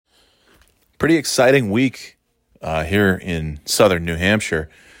Pretty exciting week here in southern New Hampshire.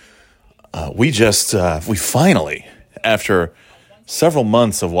 We finally, after several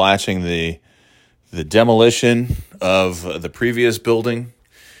months of watching the demolition of the previous building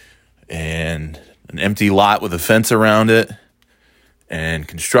and an empty lot with a fence around it and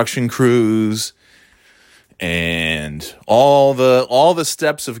construction crews and all the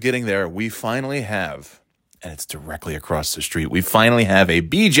steps of getting there, we finally have, and it's directly across the street, we finally have a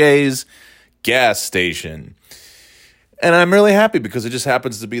BJ's gas station. And I'm really happy because it just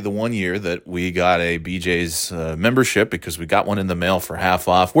happens to be the 1 year that we got a BJ's membership because we got one in the mail for half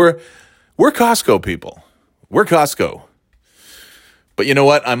off. We're Costco people. We're Costco. But you know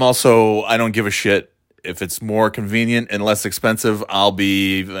what? I don't give a shit. If it's more convenient and less expensive, I'll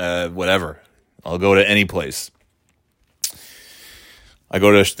be whatever. I'll go to any place. I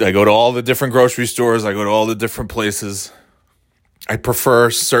go to all the different grocery stores. I go to all the different places. I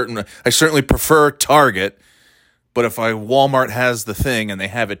certainly prefer Target, but if Walmart has the thing and they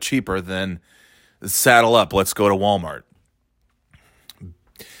have it cheaper, then saddle up. Let's go to Walmart.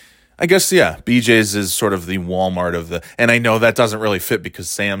 I guess, yeah, BJ's is sort of the Walmart and I know that doesn't really fit because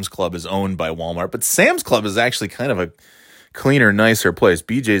Sam's Club is owned by Walmart, but Sam's Club is actually kind of a cleaner, nicer place.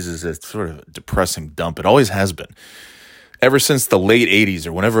 BJ's is a sort of a depressing dump. It always has been. Ever since the late 80s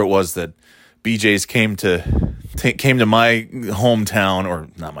or whenever it was that BJ's came to my hometown, or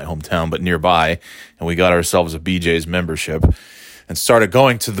not my hometown, but nearby, and we got ourselves a BJ's membership and started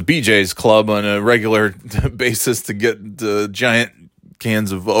going to the BJ's club on a regular basis to get the giant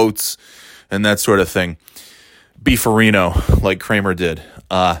cans of oats and that sort of thing. Beefarino, like Kramer did.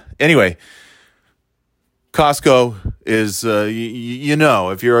 Anyway, Costco is,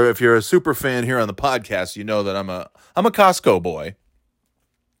 if you're a super fan here on the podcast, you know that I'm a Costco boy.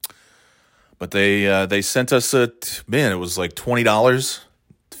 But they sent us it was like $20,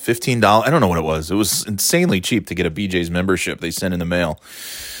 $15. I don't know what it was. It was insanely cheap to get a BJ's membership. They sent in the mail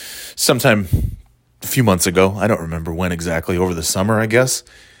sometime a few months ago. I don't remember when exactly, over the summer, I guess.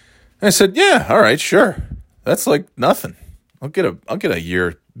 And I said, yeah, all right, sure. That's like nothing. I'll get a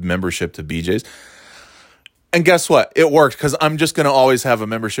year membership to BJ's. And guess what? It worked because I'm just going to always have a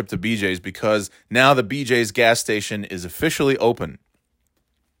membership to BJ's because now the BJ's gas station is officially open.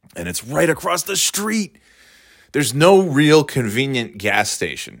 And it's right across the street. There's no real convenient gas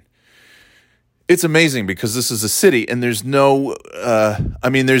station. It's amazing because this is a city and there's no,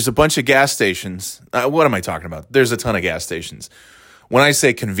 there's a bunch of gas stations. What am I talking about? There's a ton of gas stations. When I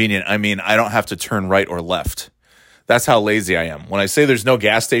say convenient, I mean I don't have to turn right or left. That's how lazy I am. When I say there's no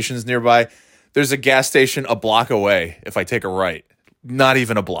gas stations nearby, there's a gas station a block away if I take a right. Not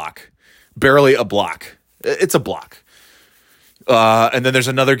even a block. Barely a block. It's a block. And then there's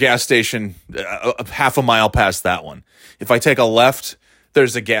another gas station half a mile past that one. If I take a left,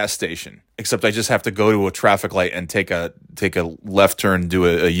 there's a gas station. Except I just have to go to a traffic light and take a left turn, do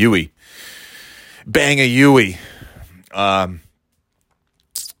a U-ey. Bang a U-ey. And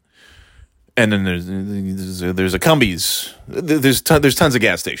then there's a Cumbies. There's tons of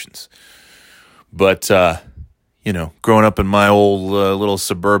gas stations. But, growing up in my old little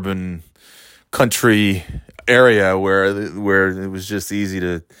suburban country area where it was easier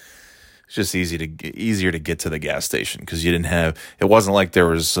to get to the gas station because it wasn't like there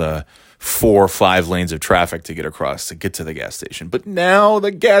was 4 or 5 lanes of traffic to get across to get to the gas station. But now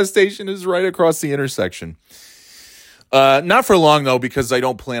the gas station is right across the intersection. Not for long though, because I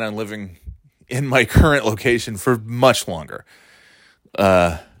don't plan on living in my current location for much longer.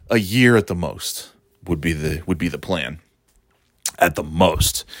 A year at the most would be the plan. At the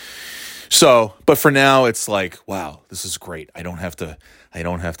most. So, but for now, it's like, wow, this is great. I don't have to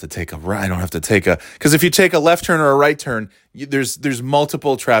take because if you take a left turn or a right turn, there's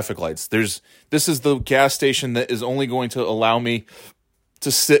multiple traffic lights. This is the gas station that is only going to allow me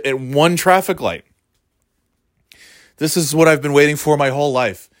to sit at one traffic light. This is what I've been waiting for my whole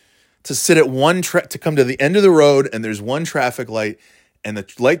life, to sit at to come to the end of the road and there's one traffic light and the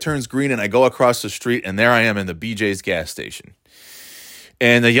light turns green and I go across the street and there I am in the BJ's gas station.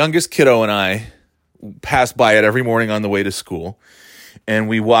 And the youngest kiddo and I pass by it every morning on the way to school. And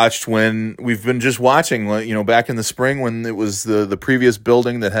we've been just watching, back in the spring when it was the previous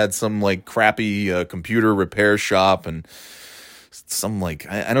building that had some like crappy computer repair shop and some like,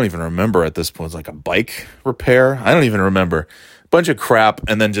 I don't even remember at this point, it's like a bike repair. I don't even remember. Bunch of crap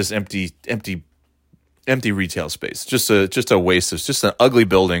and then just empty retail space. Just a waste. It's just an ugly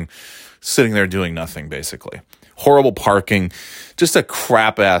building sitting there doing nothing basically. Horrible parking, just a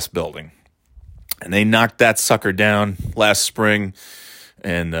crap ass building. And they knocked that sucker down last spring.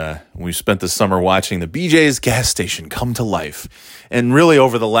 And we spent the summer watching the BJ's gas station come to life. And really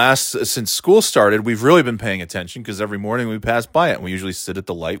over the since school started, we've really been paying attention because every morning we pass by it and we usually sit at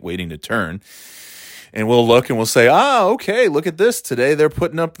the light waiting to turn. And we'll look and we'll say, okay, look at this. Today they're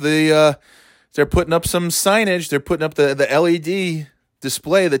putting up some signage. They're putting up the LED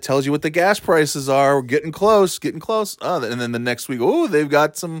display that tells you what the gas prices are. We're getting close. And then the next week, they've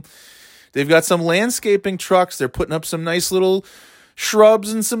got some landscaping trucks. They're putting up some nice little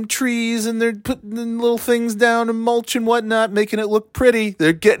shrubs and some trees, and they're putting little things down and mulch and whatnot, making it look pretty.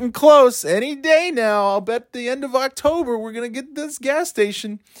 They're getting close. Any day now, I'll bet the end of October, we're going to get this gas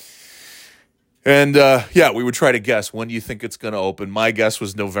station. And we would try to guess, when do you think it's going to open? My guess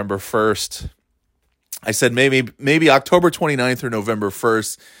was November 1st. I said maybe October 29th or November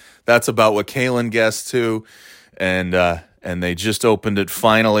 1st. That's about what Kaylin guessed too. And they just opened it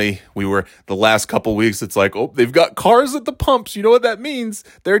finally. We were the last couple weeks. It's like, they've got cars at the pumps. You know what that means?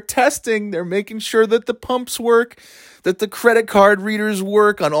 They're testing. They're making sure that the pumps work, that the credit card readers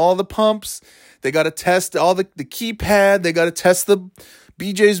work on all the pumps. They got to test all the keypad. They got to test the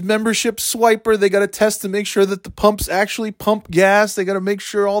BJ's membership swiper. They got to test to make sure that the pumps actually pump gas. They got to make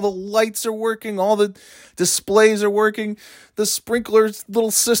sure all the lights are working, all the displays are working, the sprinklers,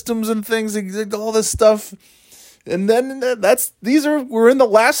 little systems and things, all this stuff. And then we're in the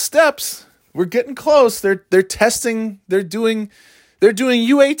last steps. We're getting close. They're testing. They're doing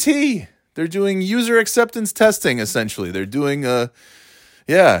UAT. They're doing user acceptance testing. Essentially, they're doing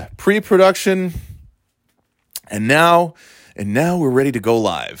pre-production. And now we're ready to go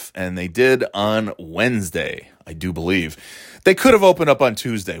live. And they did on Wednesday, I do believe. They could have opened up on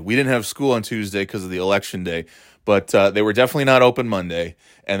Tuesday. We didn't have school on Tuesday because of the election day, but they were definitely not open Monday,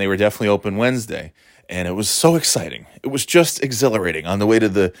 and they were definitely open Wednesday. And it was so exciting. It was just exhilarating on the way to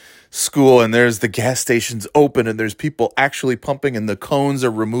the school. And there's the gas stations open and there's people actually pumping and the cones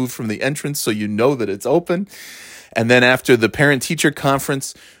are removed from the entrance so you know that it's open. And then after the parent-teacher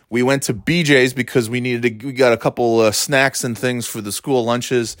conference, we went to BJ's because we got a couple snacks and things for the school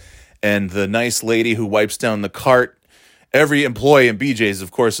lunches. And the nice lady who wipes down the cart, every employee in BJ's,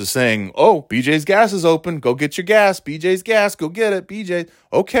 of course, is saying, BJ's gas is open. Go get your gas. BJ's gas. Go get it. BJ's.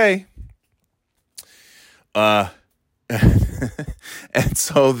 Okay. And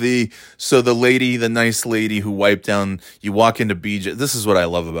so the nice lady who wiped down, you walk into BJ. This is what I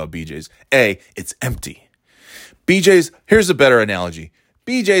love about BJ's. It's empty. BJ's, here's a better analogy.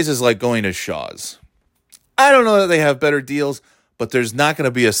 BJ's is like going to Shaw's. I don't know that they have better deals, but there's not going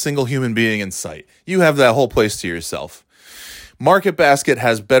to be a single human being in sight. You have that whole place to yourself. Market Basket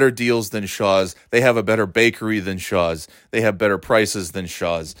has better deals than Shaw's. They have a better bakery than Shaw's. They have better prices than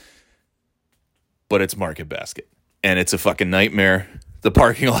Shaw's. But it's Market Basket, and it's a fucking nightmare. The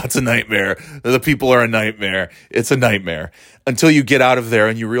parking lot's a nightmare. The people are a nightmare. It's a nightmare until you get out of there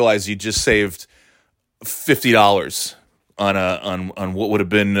and you realize you just saved $50 on what would have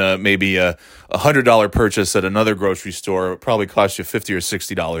been maybe a $100 purchase at another grocery store. It probably cost you $50 or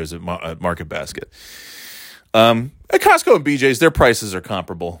 $60 at Market Basket. At Costco and BJ's, their prices are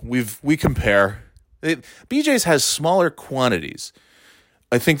comparable. We compare. BJ's has smaller quantities.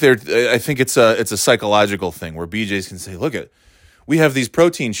 I think it's a psychological thing where BJ's can say, we have these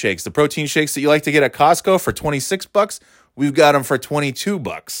protein shakes. The protein shakes that you like to get at Costco for $26, we've got them for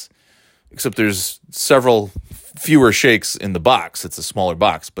 $22. Except there's several fewer shakes in the box. It's a smaller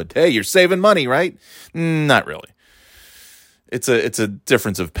box, but hey, you're saving money, right? Not really. It's a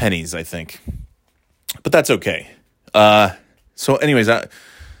difference of pennies, I think, but that's okay. So, anyways, the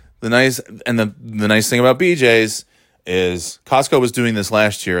nice thing about BJ's is Costco was doing this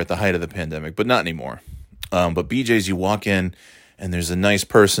last year at the height of the pandemic, but not anymore. But BJ's, you walk in and there's a nice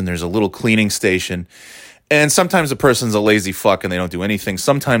person, there's a little cleaning station, and sometimes the person's a lazy fuck and they don't do anything.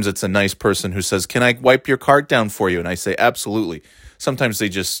 Sometimes it's a nice person who says, "Can I wipe your cart down for you?" And I say, "Absolutely." Sometimes they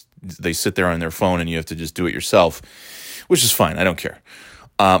sit there on their phone and you have to just do it yourself, which is fine. I don't care.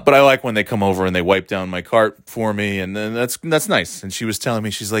 But I like when they come over and they wipe down my cart for me, and then that's nice. And she was telling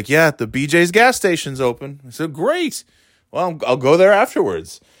me, she's like, "Yeah, the BJ's gas station's open." I said, "Great. Well, I'll go there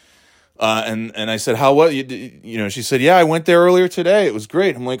afterwards." And I said, "How what?" She said, "Yeah, I went there earlier today. It was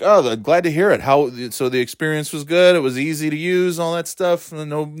great." I'm like, "Oh, glad to hear it. So the experience was good. It was easy to use, all that stuff.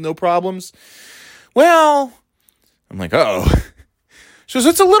 No problems." Well, I'm like, "Oh." She goes,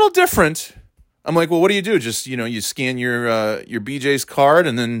 "It's a little different." I'm like, "Well, what do you do? Just, you scan your BJ's card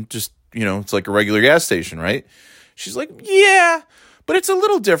and then just, it's like a regular gas station, right?" She's like, "Yeah, but it's a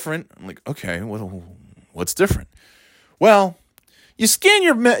little different." I'm like, "Okay, what's different?" "Well, you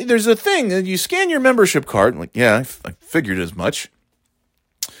scan there's a thing, you scan your membership card." I'm like, "Yeah, I figured as much."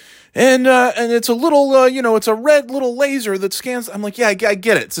 and it's a little, it's a red little laser that scans. I'm like, yeah, I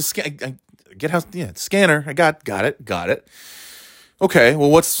get it. It's a scan. I get how, yeah, it's scanner. I got it. Okay,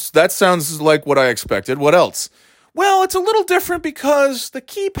 well, that sounds like what I expected. What else? Well, it's a little different because the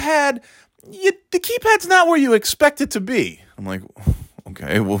keypad's not where you expect it to be. I'm like,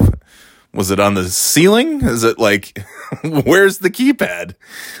 okay, well, was it on the ceiling? Is it like, where's the keypad?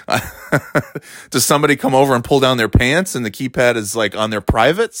 Does somebody come over and pull down their pants and the keypad is like on their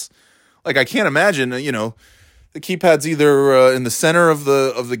privates? Like, I can't imagine, the keypad's either in the center of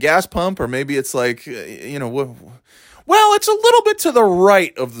the gas pump, or maybe it's like, well, it's a little bit to the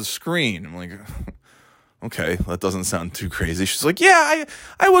right of the screen. I'm like, okay, that doesn't sound too crazy. She's like, yeah,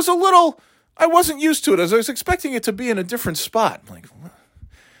 I wasn't used to it. I was expecting it to be in a different spot. I'm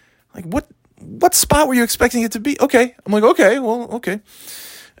like, what spot were you expecting it to be? Okay. I'm like, okay, well, okay.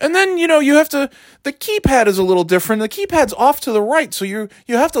 And then, the keypad is a little different. The keypad's off to the right. So you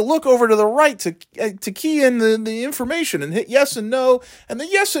have to look over to the right to key in the information and hit yes and no. And the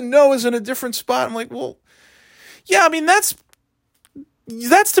yes and no is in a different spot. I'm like, well, yeah, I mean, that's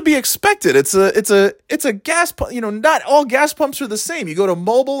to be expected. It's a gas pump. Not all gas pumps are the same. You go to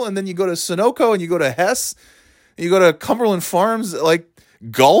Mobil, and then you go to Sunoco, and you go to Hess, and you go to Cumberland Farms, like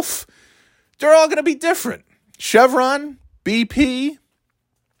Gulf. They're all going to be different. Chevron, BP,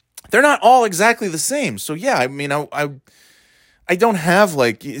 they're not all exactly the same. So yeah, I mean, I don't have,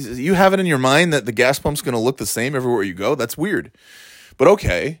 like, you have it in your mind that the gas pump's going to look the same everywhere you go. That's weird, but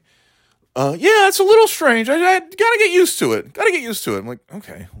okay. Yeah, it's a little strange. I gotta get used to it. I'm like,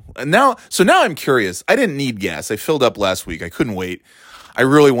 okay. And now I'm curious. I didn't need gas. I filled up last week. I couldn't wait. I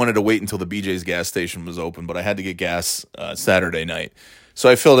really wanted to wait until the BJ's gas station was open, but I had to get gas Saturday night. So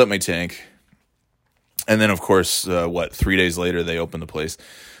I filled up my tank. And then, of course, 3 days later, they opened the place.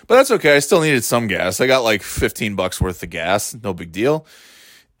 But that's okay. I still needed some gas. I got like $15 worth of gas. No big deal.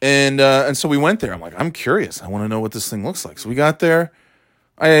 And so we went there. I'm like, I'm curious. I want to know what this thing looks like. So we got there.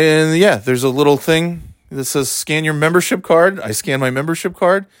 There's a little thing that says scan your membership card. I scanned my membership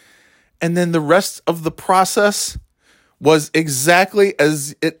card. And then the rest of the process was exactly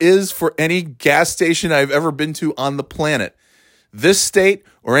as it is for any gas station I've ever been to on the planet. This state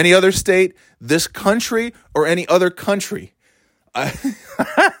or any other state, this country or any other country. I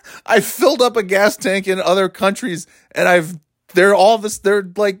filled up a gas tank in other countries, and they're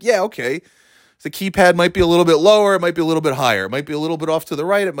like, yeah, okay. The keypad might be a little bit lower. It might be a little bit higher. It might be a little bit off to the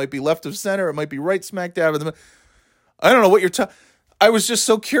right. It might be left of center. It might be right smack dab in the. I don't know what you're talking. I was just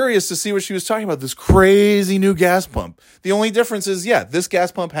so curious to see what she was talking about. This crazy new gas pump. The only difference is, yeah, this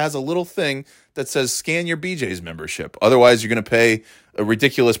gas pump has a little thing that says scan your BJ's membership. Otherwise, you're going to pay a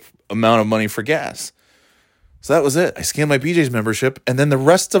ridiculous amount of money for gas. So that was it. I scanned my BJ's membership, and then the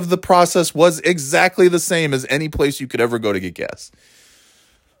rest of the process was exactly the same as any place you could ever go to get gas.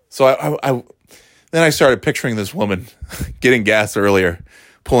 So then I started picturing this woman getting gas earlier,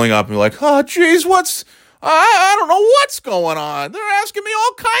 pulling up and be like, oh, geez, I don't know what's going on. They're asking me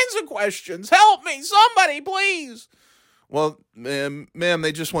all kinds of questions. Help me, somebody, please. Well, ma'am,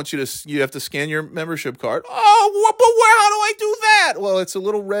 they just want you have to scan your membership card. Oh, but how do I do that? Well, it's a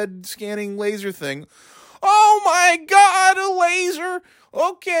little red scanning laser thing. Oh my God, a laser.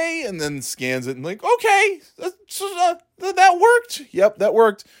 Okay. And then scans it and like, okay, that worked. Yep, that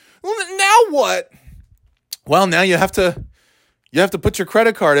worked. Well, now what? Well, now you have to put your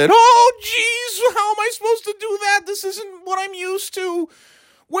credit card in. Oh, geez, how am I supposed to do that? This isn't what I'm used to.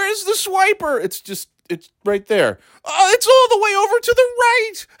 Where's the swiper? It's right there. It's all the way over to the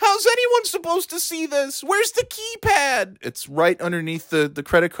right. How's anyone supposed to see this? Where's the keypad? It's right underneath the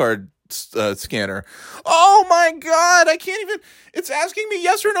credit card scanner. Oh my God, I can't even. It's asking me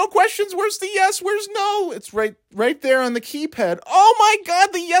yes or no questions. Where's the yes? Where's no? It's right there on the keypad. Oh my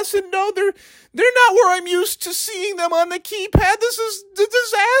God, the yes and no, they're not where I'm used to seeing them on the keypad. This is the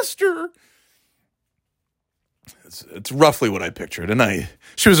disaster. It's roughly what I pictured, and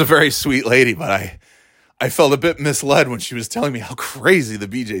she was a very sweet lady, but I felt a bit misled when she was telling me how crazy the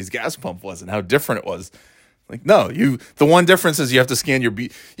BJ's gas pump was and how different it was. Like, no, the one difference is you have to scan you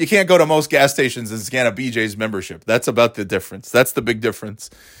can't go to most gas stations and scan a BJ's membership. That's about the difference. That's the big difference.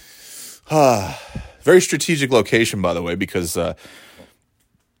 Very strategic location, by the way, because at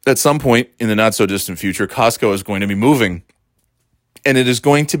some point in the not so distant future, Costco is going to be moving, and it is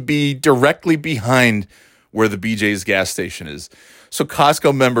going to be directly behind where the BJ's gas station is. So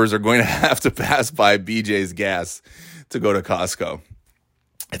Costco members are going to have to pass by BJ's gas to go to Costco.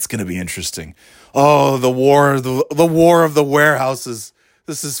 It's going to be interesting. Oh, the war of the warehouses.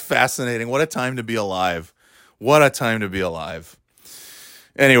 This is fascinating. What a time to be alive. What a time to be alive.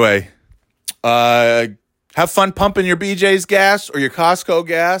 Anyway, have fun pumping your BJ's gas or your Costco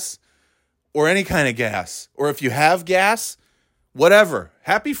gas. or any kind of gas. Or if you have gas, whatever.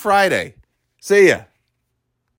 Happy Friday. See ya.